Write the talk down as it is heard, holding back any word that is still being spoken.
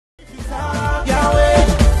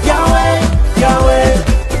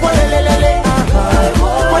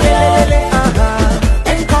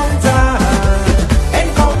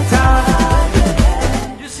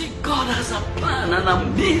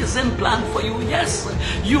Yes,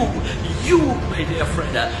 you, my dear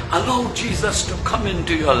friend, allow Jesus to come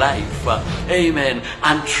into your life. Amen.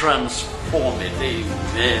 And transform it.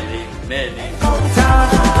 Amen. Amen.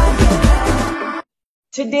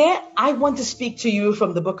 Today, I want to speak to you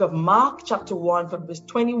from the book of Mark, chapter 1, from verse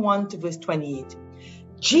 21 to verse 28.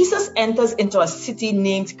 Jesus enters into a city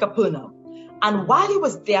named Capernaum. And while he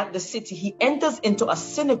was there at the city, he enters into a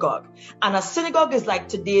synagogue. And a synagogue is like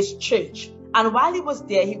today's church. And while he was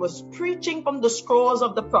there, he was preaching from the scrolls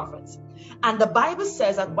of the prophets. And the Bible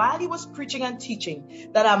says that while he was preaching and teaching,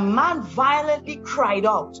 that a man violently cried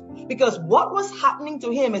out, because what was happening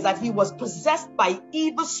to him is that he was possessed by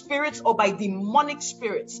evil spirits or by demonic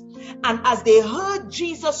spirits. And as they heard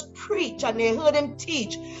Jesus preach and they heard him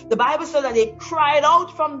teach, the Bible says that they cried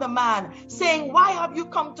out from the man, saying, "Why have you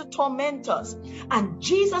come to torment us?" And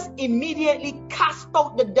Jesus immediately cast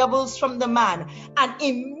out the devils from the man, and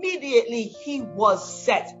immediately he was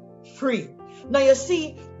set free. Now you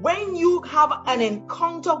see, when you have an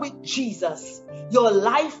encounter with Jesus, your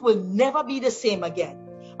life will never be the same again.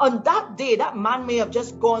 On that day, that man may have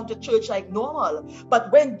just gone to church like normal,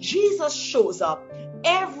 but when Jesus shows up,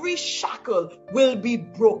 every shackle will be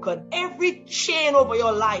broken. Every chain over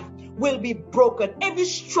your life will be broken. Every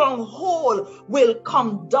stronghold will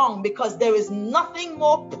come down, because there is nothing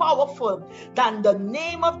more powerful than the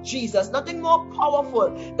name of Jesus, nothing more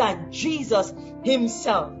powerful than Jesus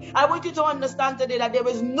himself. I want you to understand today that there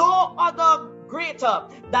is no other greater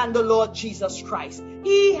than the Lord Jesus Christ.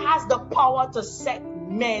 He has the power to set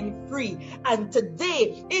men free. And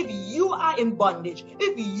today, if you are in bondage,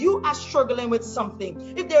 if you are struggling with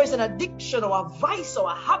something, if there is an addiction or a vice or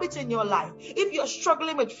a habit in your life, if you're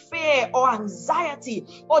struggling with fear or anxiety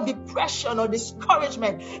or depression or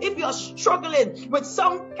discouragement, if you're struggling with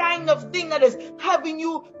some kind of thing that is having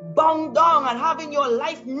you bound down and having your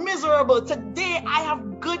life miserable, today I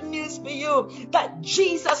have good news for you, that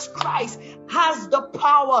Jesus Christ has the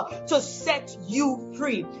power to set you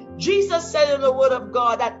free. Jesus said in the word of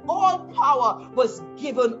God that all power was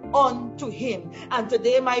given unto him. And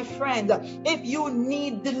today, my friend, if you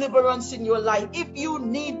need deliverance in your life, if you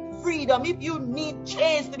need freedom, if you need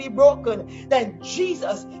chains to be broken, then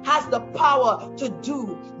Jesus has the power to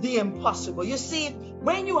do the impossible. You see,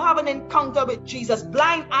 when you have an encounter with Jesus,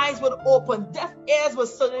 blind eyes would open, deaf ears would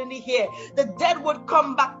suddenly hear, the dead would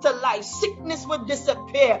come back to life, sickness would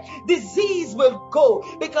disappear, disease will go,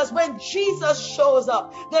 because when Jesus shows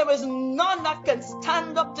up, there is none that can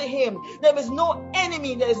stand up to him. There is no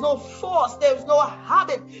enemy, there is no force, there is no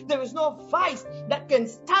habit, there is no vice that can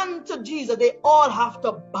stand to Jesus. They all have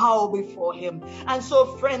to bow before him. And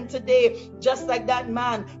so, friend, today, just like that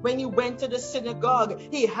man, when he went to the synagogue,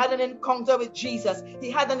 he had an encounter with Jesus. He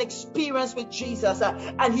had an experience with Jesus,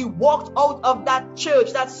 and he walked out of that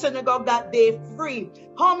church, that synagogue, that day free.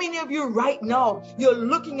 How many of you right now, you're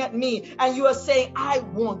looking at me and you are saying, "I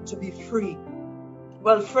want to be free"?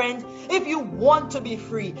 Well, friend, if you want to be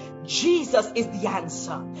free, Jesus is the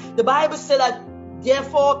answer. The Bible said that,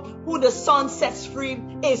 therefore, who the Son sets free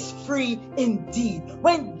is free indeed.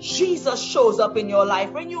 When Jesus shows up in your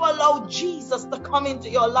life, when you allow Jesus to come into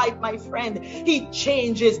your life, my friend, he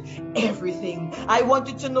changes everything. I want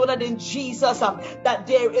you to know that in Jesus, that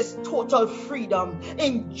there is total freedom.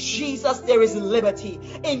 In Jesus, there is liberty.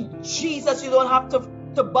 In Jesus, you don't have to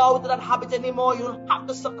bow to that habit anymore. You don't have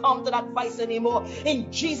to succumb to that vice anymore.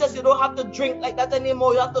 In Jesus, you don't have to drink like that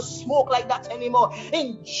anymore. You don't have to smoke like that anymore.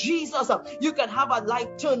 In Jesus, you can have a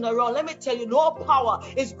life turned around. Let me tell you, no power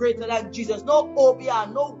is greater than Jesus. No obeah,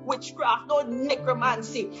 no witchcraft, no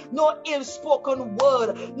necromancy, no ill-spoken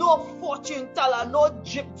word, no fortune teller, no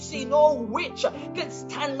gypsy, no witch can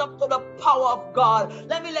stand up to the power of God.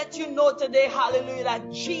 Let me let you know today, hallelujah,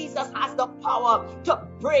 that Jesus has the power to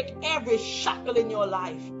break every shackle in your life.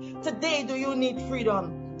 Today, do you need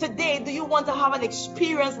freedom? Today, do you want to have an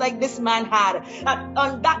experience like this man had?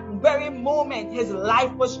 On that very moment, his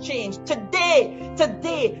life was changed.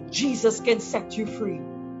 Today, Jesus can set you free.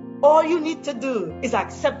 All you need to do is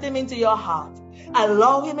accept him into your heart.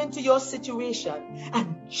 Allow him into your situation,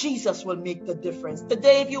 and Jesus will make the difference.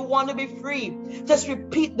 Today, if you want to be free, just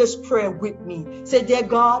repeat this prayer with me. Say, "Dear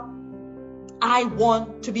God, I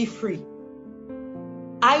want to be free.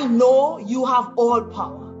 I know you have all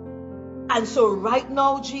power. And so right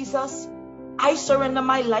now, Jesus, I surrender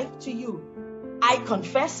my life to you. I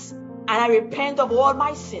confess and I repent of all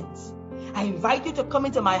my sins. I invite you to come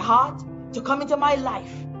into my heart, to come into my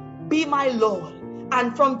life. Be my Lord.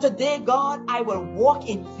 And from today, God, I will walk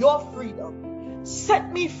in your freedom.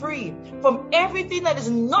 Set me free from everything that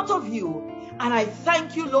is not of you. And I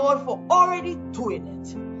thank you, Lord, for already doing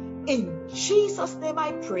it. In Jesus' name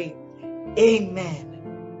I pray. Amen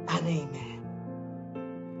and amen.